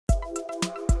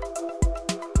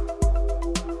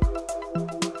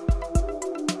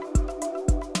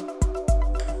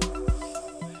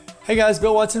Hey guys,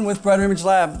 Bill Watson with Brighter Image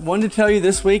Lab. Wanted to tell you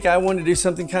this week I wanted to do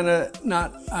something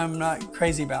I'm not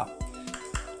crazy about.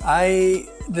 I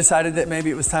decided that maybe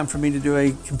it was time for me to do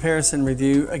a comparison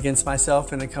review against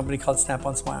myself and a company called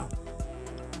Snap-on Smile.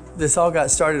 This all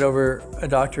got started over a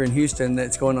doctor in Houston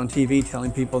that's going on TV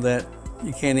telling people that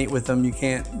you can't eat with them, you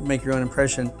can't make your own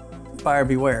impression. Buyer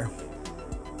beware.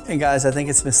 And guys, I think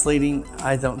it's misleading.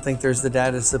 I don't think there's the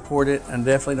data to support it, and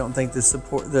definitely don't think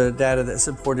the data that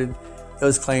supported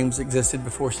those claims existed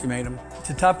before she made them.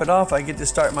 To top it off, I get to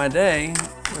start my day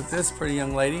with this pretty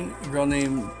young lady, a girl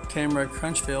named Tamara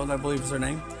Crunchfield, I believe is her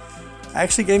name.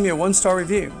 Actually gave me a 1-star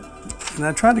review. And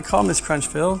I tried to call Miss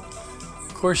Crunchfield.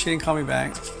 Of course, she didn't call me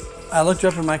back. I looked her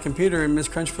up on my computer and Miss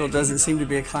Crunchfield doesn't seem to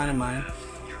be a client of mine.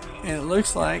 And it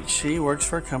looks like she works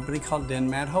for a company called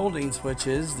DenMat Holdings, which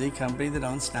is the company that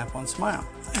owns Snap-on Smile.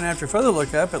 And after further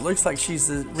look up, it looks like she's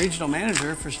the regional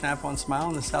manager for Snap-on Smile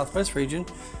in the Southwest region,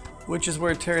 which is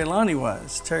where Terri Alani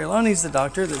was. Terri Alani is the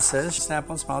doctor that says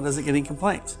Snap-on Smile doesn't get any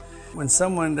complaints. When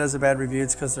someone does a bad review,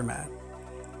 it's because they're mad.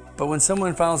 But when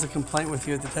someone files a complaint with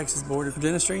you at the Texas Board of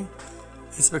Dentistry,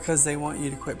 it's because they want you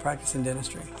to quit practicing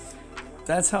dentistry.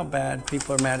 That's how bad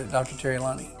people are mad at Dr. Terri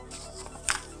Alani.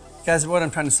 Guys, what I'm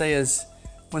trying to say is,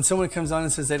 when someone comes on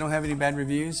and says they don't have any bad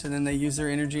reviews, and then they use their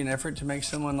energy and effort to make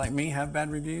someone like me have bad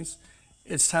reviews,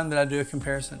 it's time that I do a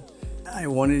comparison. I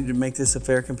wanted to make this a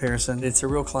fair comparison. It's a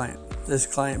real client. This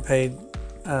client paid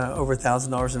over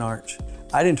 $1,000 in Arch.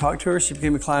 I didn't talk to her. She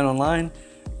became a client online.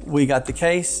 We got the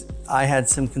case. I had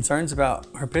some concerns about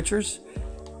her pictures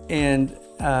and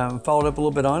followed up a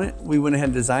little bit on it. We went ahead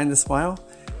and designed the smile.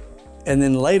 And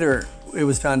then later, it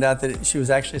was found out that she was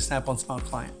actually a Snap-on Smile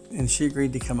client, and she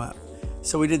agreed to come up.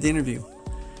 So we did the interview.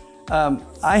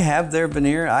 I have their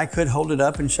veneer. I could hold it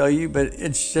up and show you, but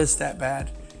it's just that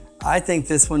bad. I think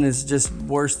this one is just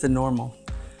worse than normal.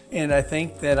 And I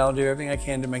think that I'll do everything I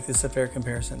can to make this a fair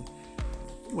comparison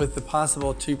with the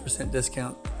possible 2%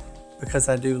 discount, because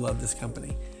I do love this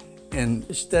company. And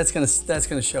that's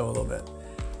gonna show a little bit.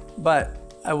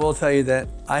 But I will tell you that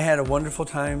I had a wonderful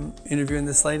time interviewing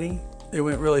this lady. It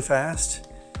went really fast,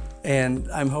 and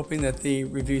I'm hoping that the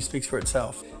review speaks for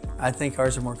itself. I think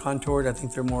ours are more contoured. I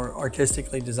think they're more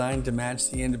artistically designed to match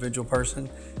the individual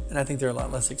person, and I think they're a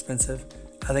lot less expensive.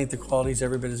 I think the quality is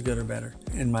every bit as good or better.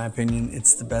 In my opinion,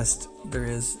 it's the best there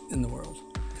is in the world.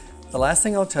 The last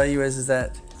thing I'll tell you is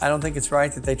that I don't think it's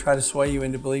right that they try to sway you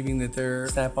into believing that their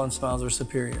Snap-on Smiles are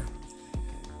superior.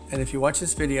 And if you watch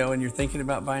this video and you're thinking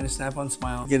about buying a Snap-on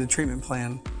Smile, get a treatment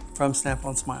plan from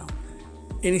Snap-on Smile.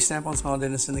 Any Snap-on Smile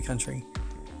dentist in the country,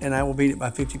 and I will beat it by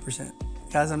 50%.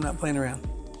 Guys, I'm not playing around.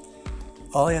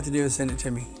 All you have to do is send it to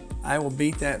me. I will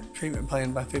beat that treatment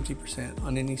plan by 50%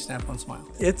 on any Snap-on Smile.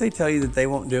 If they tell you that they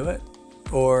won't do it,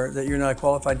 or that you're not a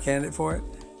qualified candidate for it,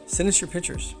 send us your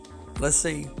pictures. Let's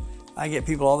see. I get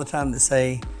people all the time that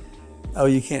say, oh,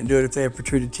 you can't do it if they have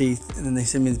protruded teeth, and then they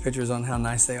send me the pictures on how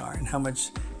nice they are and how much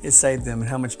it saved them and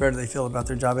how much better they feel about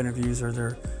their job interviews or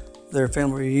their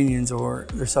family reunions or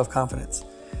their self-confidence.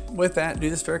 With that,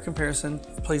 do this fair comparison.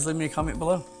 Please leave me a comment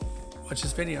below. Watch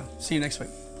this video. See you next week.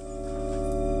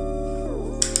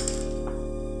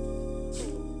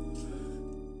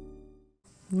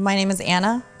 My name is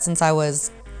Anna. Since I was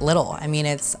little,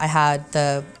 I had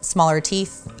the smaller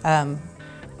teeth.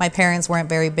 My parents weren't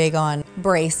very big on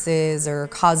braces or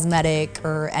cosmetic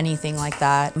or anything like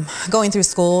that. Going through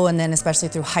school, and then especially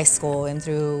through high school and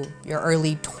through your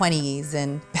early 20s,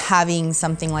 and having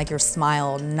something like your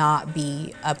smile not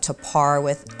be up to par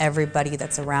with everybody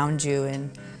that's around you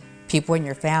and people in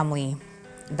your family,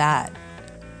 that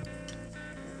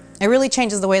it really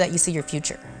changes the way that you see your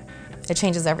future. It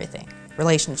changes everything.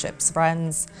 Relationships,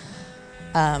 friends,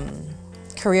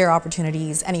 career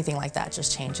opportunities, anything like that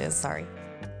just changes, sorry.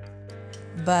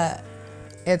 But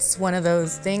it's one of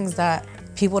those things that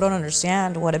people don't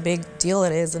understand what a big deal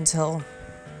it is until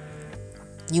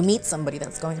you meet somebody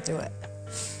that's going through it.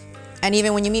 And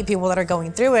even when you meet people that are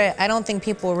going through it, I don't think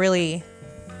people really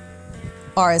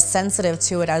are as sensitive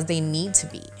to it as they need to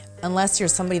be. Unless you're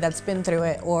somebody that's been through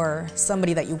it or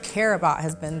somebody that you care about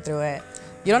has been through it,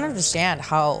 you don't understand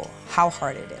how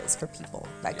hard it is for people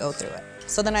that go through it.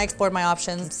 So then I explored my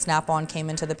options. Snap-on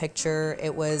came into the picture.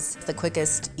 It was the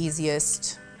quickest,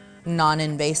 easiest,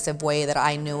 non-invasive way that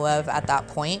I knew of at that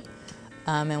point,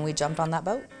 and we jumped on that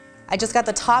boat. I just got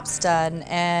the tops done,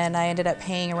 and I ended up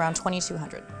paying around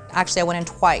 $2,200. Actually, I went in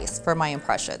twice for my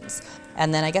impressions,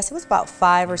 and then I guess it was about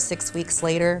 5 or 6 weeks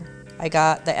later, I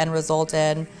got the end result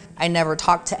in. I never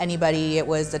talked to anybody. It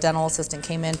was the dental assistant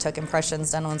came in, took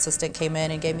impressions, dental assistant came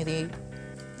in and gave me the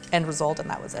end result, and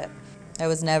that was it.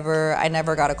 I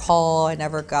never got a call.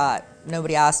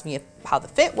 Nobody asked me how the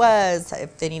fit was,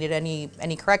 if they needed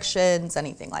any corrections,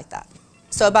 anything like that.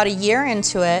 So about a year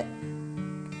into it,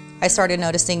 I started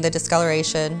noticing the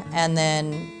discoloration, and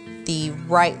then the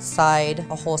right side,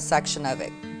 a whole section of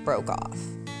it broke off.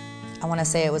 I want to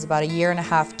say it was about a year and a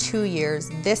half, 2 years,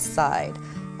 this side,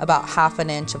 about 1/2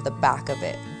 inch of the back of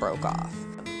it broke off.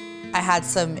 I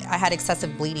had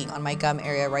excessive bleeding on my gum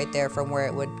area right there from where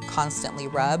it would constantly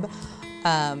rub.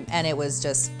 And it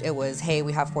was, hey,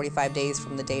 we have 45 days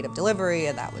from the date of delivery,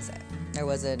 and that was it. There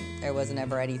wasn't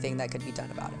ever anything that could be done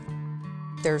about it.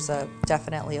 There's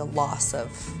definitely a loss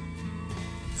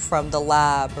from the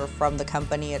lab or from the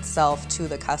company itself to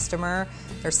the customer.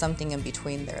 There's something in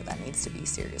between there that needs to be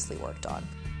seriously worked on.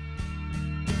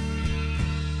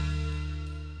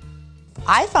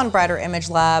 I found Brighter Image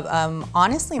Lab,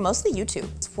 honestly, mostly YouTube.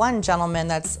 It's one gentleman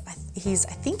I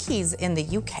think he's in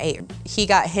the UK. He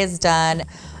got his done,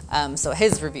 so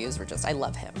his reviews were I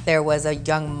love him. There was a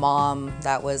young mom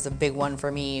that was a big one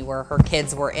for me, where her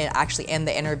kids were actually in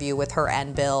the interview with her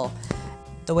and Bill.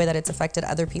 The way that it's affected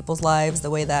other people's lives,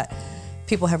 the way that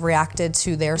people have reacted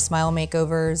to their smile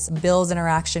makeovers. Bill's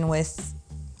interaction with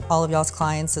all of y'all's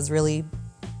clients is really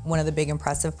one of the big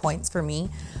impressive points for me.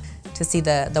 To see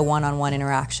the one-on-one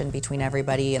interaction between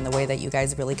everybody, and the way that you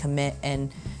guys really commit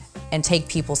and take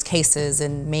people's cases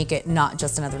and make it not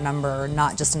just another number or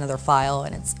not just another file,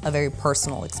 and it's a very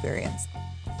personal experience.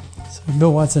 So,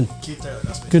 Bill Watson,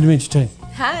 good to meet you today.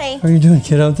 Hi. How are you doing,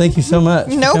 kiddo? Thank you so much.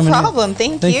 No problem.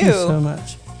 Thank you. Thank you so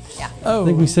much. Yeah. Oh, I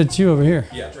think we said you over here.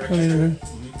 Yeah, directly.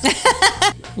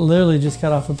 Literally just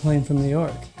got off a plane from New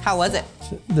York. How was it?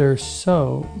 There's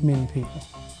so many people.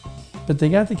 But they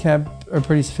got the cab, are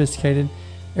pretty sophisticated.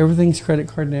 Everything's credit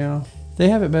card now. They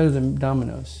have it better than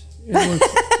Domino's.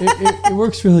 It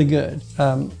works really good.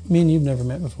 Me and you've never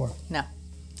met before. No.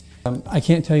 I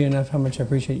can't tell you enough how much I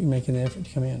appreciate you making the effort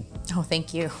to come in. Oh,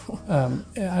 thank you.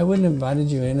 I wouldn't have invited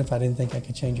you in if I didn't think I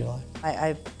could change your life.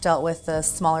 I've dealt with the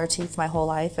smaller teeth my whole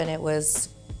life, and it was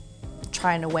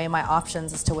trying to weigh my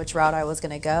options as to which route I was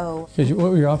going to go. Because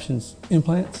what were your options?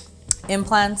 Implants?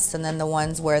 Implants, and then the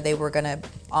ones where they were going to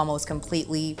almost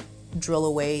completely drill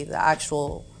away the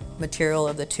actual material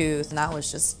of the tooth, and that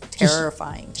was just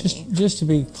terrifying to me. Just to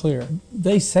be clear,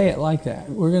 they say it like that.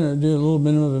 We're going to do a little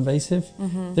minimum invasive.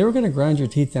 Mm-hmm. They were going to grind your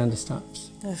teeth down to stumps.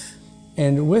 Ugh.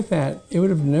 And with that, it would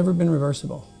have never been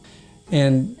reversible.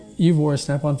 And you've wore a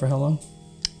Snap-on for how long?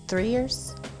 3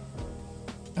 years.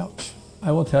 Ouch.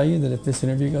 I will tell you that if this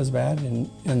interview goes bad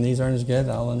and these aren't as good,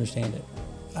 I'll understand it.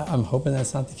 I'm hoping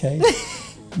that's not the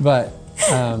case. But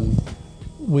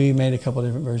we made a couple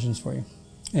different versions for you.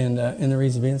 And the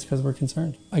reason being is because we're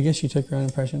concerned. I guess you took your own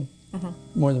impression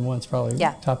more than once, probably.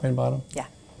 Yeah. Top and bottom. Yeah.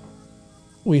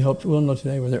 We'll know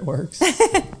today whether it works.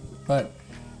 But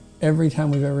every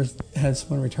time we've ever had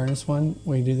someone return us one,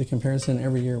 we do the comparison.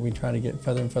 Every year we try to get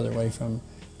further and further away from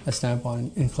a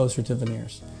Snap-on and closer to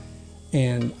veneers.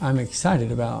 And I'm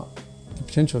excited about the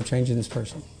potential of changing this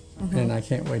person. And I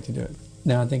can't wait to do it.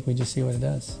 Now I think we just see what it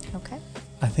does. Okay.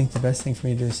 I think the best thing for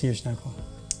me to do is see your Snap-on.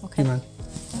 Okay. Do you mind?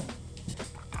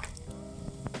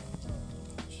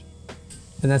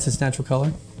 And that's its natural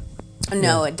color?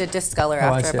 No, it did discolor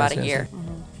after about a year.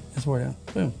 That's wore down.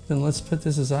 Boom. Then let's put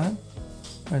this aside,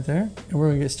 right there, and we're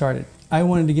gonna get started. I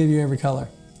wanted to give you every color.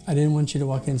 I didn't want you to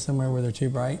walk in somewhere where they're too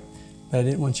bright, but I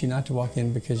didn't want you not to walk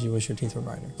in because you wish your teeth were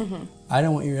brighter. I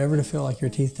don't want you ever to feel like your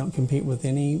teeth don't compete with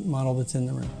any model that's in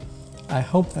the room. I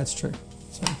hope that's true.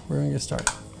 So we're gonna get started.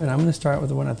 And I'm gonna start with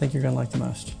the one I think you're gonna like the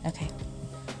most. Okay.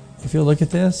 If you'll look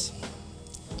at this,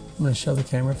 I'm gonna show the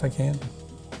camera if I can.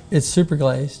 It's super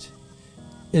glazed,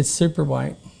 it's super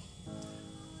white,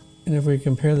 and if we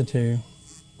compare the two,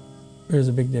 there's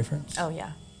a big difference. Oh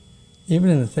yeah. Even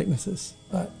in the thicknesses,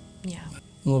 but yeah. I'm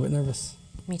a little bit nervous.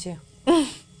 Me too.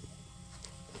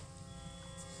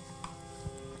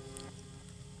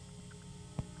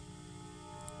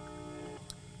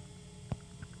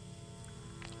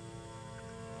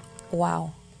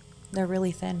 Wow, they're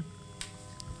really thin.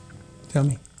 Tell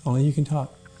me, only you can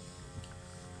talk.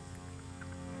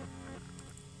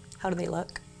 How do they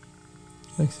look?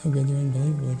 They look so good, they're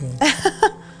unbelievably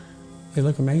good. They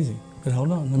look amazing, but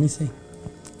hold on, let me see.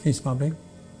 Can you smile big?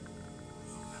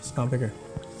 Smile bigger.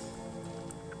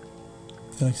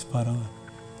 They look spot on.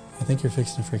 I think you're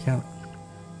fixing to freak out.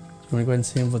 You want to go ahead and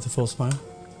see them with the full smile?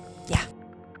 Yeah.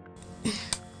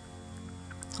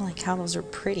 Holy cow, those are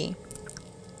pretty.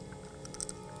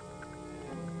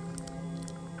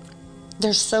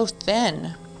 They're so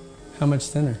thin. How much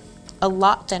thinner? A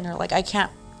lot thinner. Like I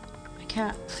can't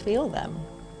feel them.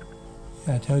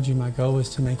 Yeah, I told you my goal was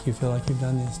to make you feel like you've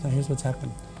done this. Now here's what's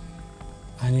happened.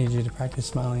 I need you to practice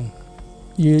smiling.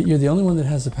 You're the only one that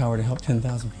has the power to help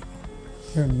 10,000 people.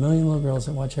 There are a million little girls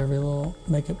that watch every little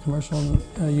makeup commercial on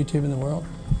YouTube in the world,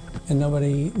 and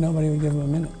nobody would give them a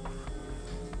minute.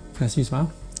 Can I see you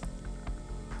smile?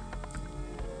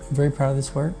 I'm very proud of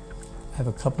this work. I have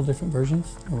a couple different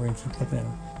versions, and we're gonna keep looking at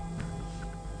them.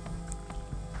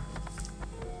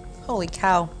 Holy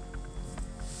cow.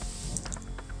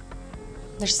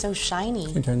 They're so shiny.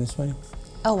 Can you turn this way?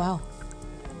 Oh, wow.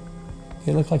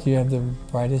 You look like you have the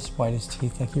brightest, whitest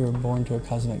teeth, like you were born to a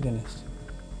cosmetic dentist.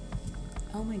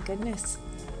 Oh my goodness.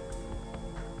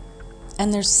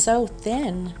 And they're so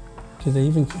thin. Do they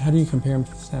even, how do you compare them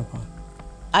to the Snap-on?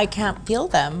 I can't feel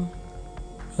them.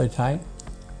 Are they tight?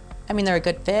 I mean, they're a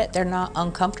good fit. They're not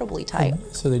uncomfortably tight.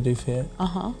 So they do fit?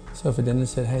 Uh-huh. So if a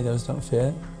dentist said, hey, those don't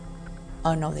fit?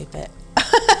 Oh, no, they fit.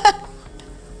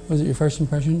 Was it your first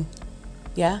impression?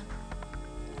 Yeah.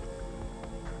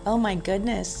 Oh my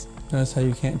goodness. Notice how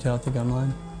you can't tell at the gum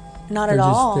line? Not at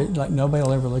all. Like nobody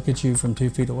will ever look at you from 2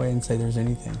 feet away and say there's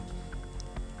anything.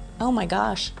 Oh my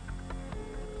gosh.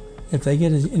 If they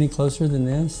get any closer than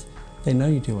this, they know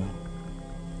you too well.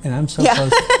 And I'm so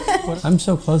close. I'm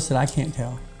so close that I can't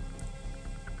tell.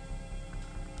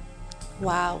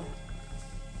 Wow.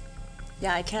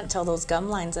 Yeah, I can't tell those gum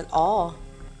lines at all.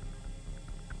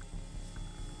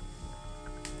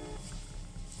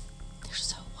 They're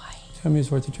so white. Tell me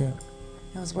it's worth the trip.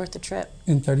 It was worth the trip.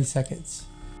 In 30 seconds.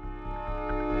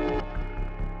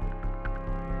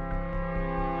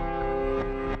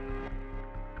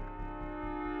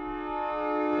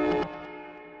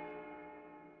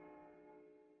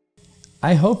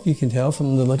 I hope you can tell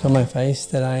from the look on my face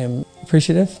that I am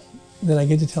appreciative, that I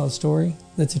get to tell a story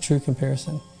that's a true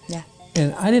comparison. Yeah.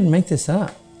 And I didn't make this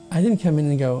up. I didn't come in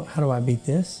and go, how do I beat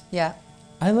this? Yeah.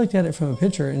 I looked at it from a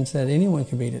picture and said anyone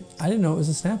can beat it. I didn't know it was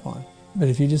a Snap-on. But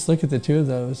if you just look at the two of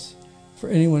those, for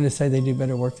anyone to say they do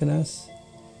better work than us,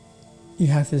 you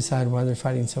have to decide why they're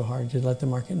fighting so hard to let the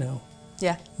market know.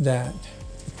 Yeah. That,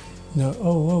 no,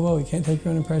 oh, whoa, you can't take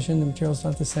your own impression, the material's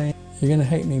not the same. You're gonna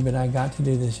hate me, but I got to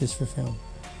do this just for film.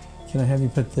 Can I have you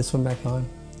put this one back on?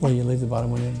 Or you leave the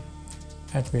bottom one in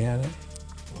after we had it?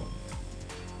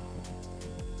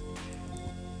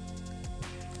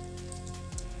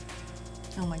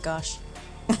 Oh my gosh.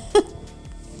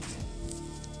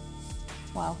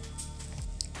 Wow.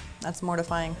 That's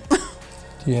mortifying.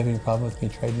 Do you have any problem with me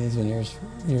trading these veneers?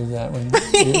 You're that one?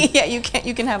 Yeah, you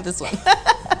can have this one.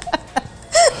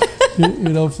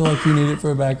 You don't feel like you need it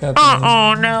for a backup?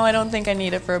 Oh no, I don't think I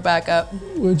need it for a backup.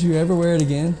 Would you ever wear it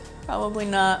again? Probably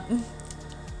not.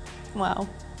 Wow.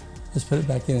 Let's put it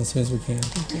back in as soon as we can.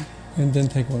 Thank you. And then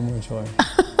take one more choice.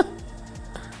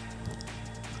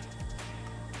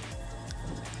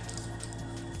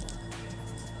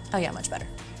 Oh yeah, much better.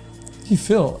 You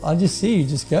feel, I just see you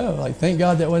just go. Like, thank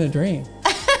God that wasn't a dream.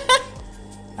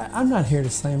 I'm not here to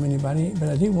slam anybody, but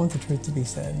I do want the truth to be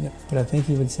said. But I think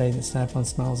you would say that Snap-on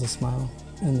Smile is a smile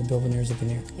and the Bill Veneer is a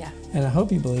veneer. Yeah. And I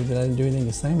hope you believe that I didn't do anything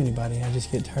to slam anybody. I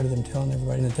just get tired of them telling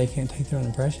everybody that they can't take their own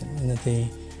impression and that the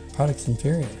product's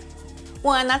inferior.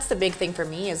 Well, and that's the big thing for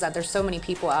me is that there's so many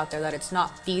people out there that it's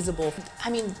not feasible. I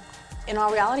mean, in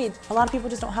all reality, a lot of people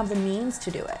just don't have the means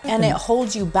to do it. And it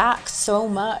holds you back so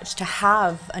much to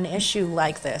have an issue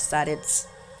like this that it's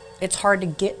hard to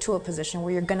get to a position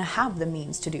where you're gonna have the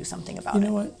means to do something about it. You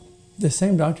know what? The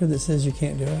same doctor that says you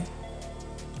can't do it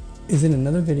is in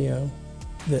another video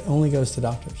that only goes to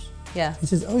doctors. Yeah. He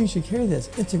says, oh, you should carry this.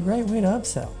 It's a great way to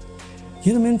upsell.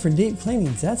 Get them in for deep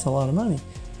cleanings. That's a lot of money.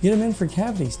 Get them in for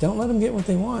cavities. Don't let them get what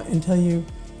they want until you,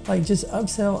 like, just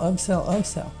upsell, upsell,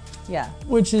 upsell. Yeah.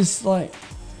 Which is like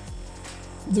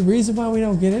the reason why we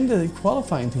don't get into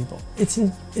qualifying people. It's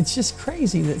just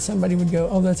crazy that somebody would go,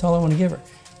 oh, that's all I want to give her.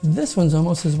 This one's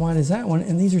almost as wide as that one,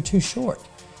 and these are too short.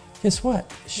 Guess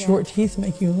what? Short teeth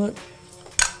make you look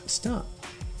stump.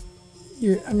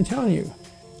 I'm telling you,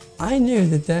 I knew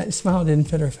that smile didn't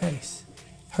fit her face.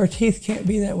 Her teeth can't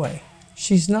be that way.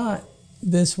 She's not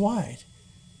this wide.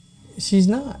 She's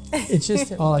not. It's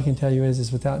just, all I can tell you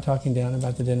is without talking down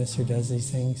about the dentist who does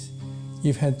these things,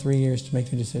 you've had 3 years to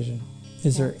make the decision.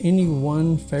 Is there any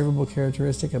one favorable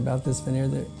characteristic about this veneer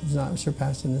that is not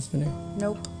surpassed in this veneer?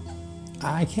 Nope.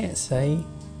 I can't say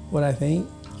what I think.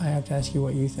 I have to ask you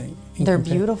what you think. They're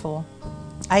beautiful.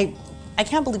 I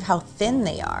can't believe how thin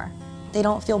they are. They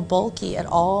don't feel bulky at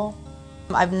all.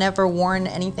 I've never worn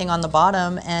anything on the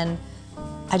bottom, and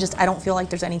I don't feel like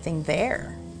there's anything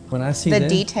there. When I see the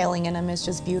detailing in them is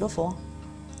just beautiful.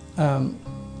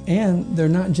 And they're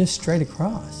not just straight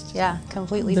across. Yeah,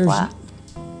 completely flat.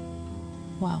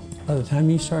 Wow. By the time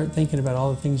you start thinking about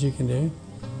all the things you can do,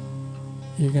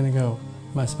 you're gonna go,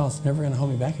 my smile's never gonna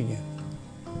hold me back again.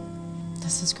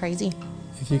 This is crazy.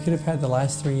 If you could have had the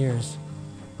last 3 years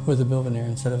with a bill veneer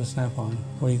instead of a snap-on,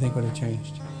 what do you think would have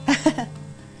changed?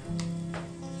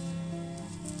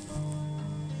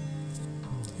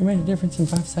 You made a difference in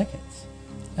 5 seconds.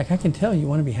 Like, I can tell you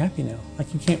want to be happy now.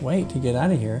 Like, you can't wait to get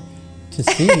out of here to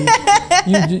see.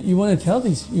 you want to tell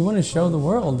these, you want to show the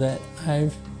world that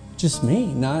I've just me,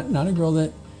 not a girl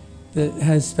that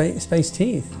has space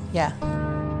teeth. Yeah.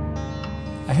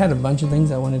 I had a bunch of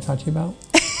things I wanted to talk to you about,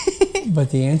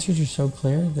 but the answers are so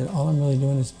clear that all I'm really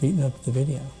doing is beating up the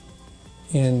video.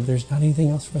 And there's not anything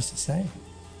else for us to say.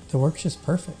 The work's just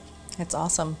perfect. It's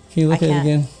awesome. Can you look at it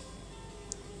again?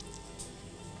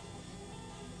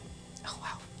 Oh,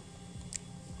 wow.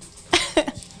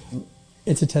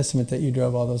 It's a testament that you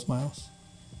drove all those miles.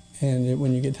 And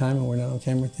when you get time and we're not on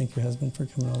camera, thank your husband for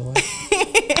coming all the way.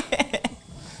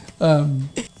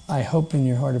 I hope in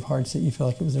your heart of hearts that you feel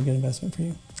like it was a good investment for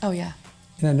you. Oh, yeah.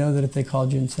 And I know that if they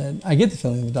called you and said, I get the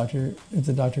feeling if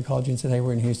the doctor called you and said, hey,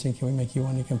 we're in Houston, can we make you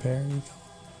one to compare? You go,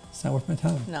 it's not worth my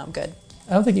time. No, I'm good.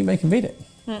 I don't think anybody can beat it.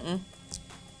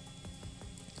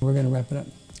 We're going to wrap it up.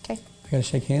 Okay. I got to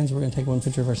shake hands. We're going to take one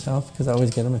picture of ourselves because I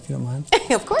always get them if you don't mind.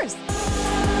 Of course.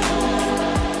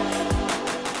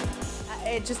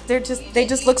 They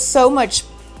just look so much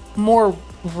more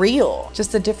real.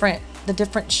 Just the different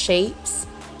shapes.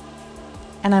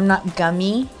 And I'm not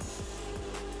gummy.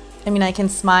 I mean, I can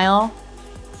smile.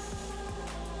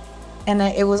 And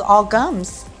it was all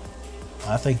gums.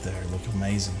 I think they look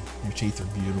amazing. Your teeth are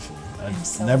beautiful. I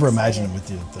so never excited. imagined it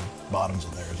with the bottoms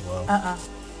in there as well.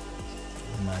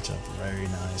 They match up very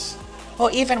nice. Well,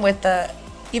 even with the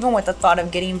thought of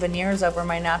getting veneers over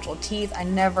my natural teeth, I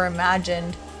never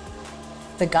imagined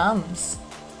the gums.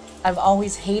 I've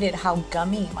always hated how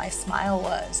gummy my smile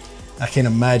was. I can't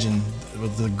imagine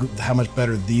with how much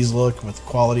better these look with the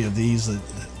quality of these,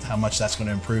 how much that's going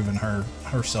to improve, and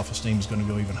her self-esteem is going to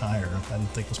go even higher. I didn't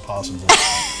think it was possible.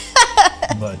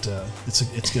 But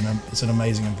it's an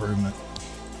amazing improvement.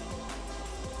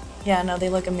 Yeah, no, they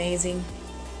look amazing.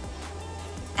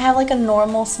 I have like a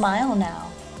normal smile now.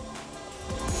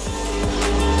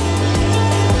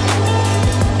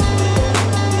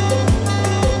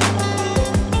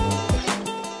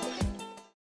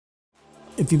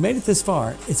 If you made it this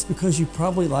far, it's because you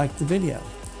probably liked the video.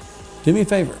 Do me a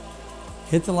favor,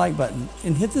 hit the like button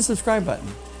and hit the subscribe button.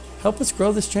 Help us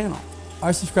grow this channel.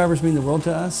 Our subscribers mean the world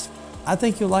to us. I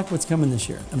think you'll like what's coming this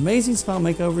year. Amazing smile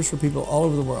makeovers for people all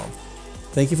over the world.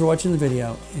 Thank you for watching the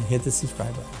video and hit the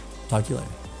subscribe button. Talk to you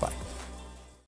later.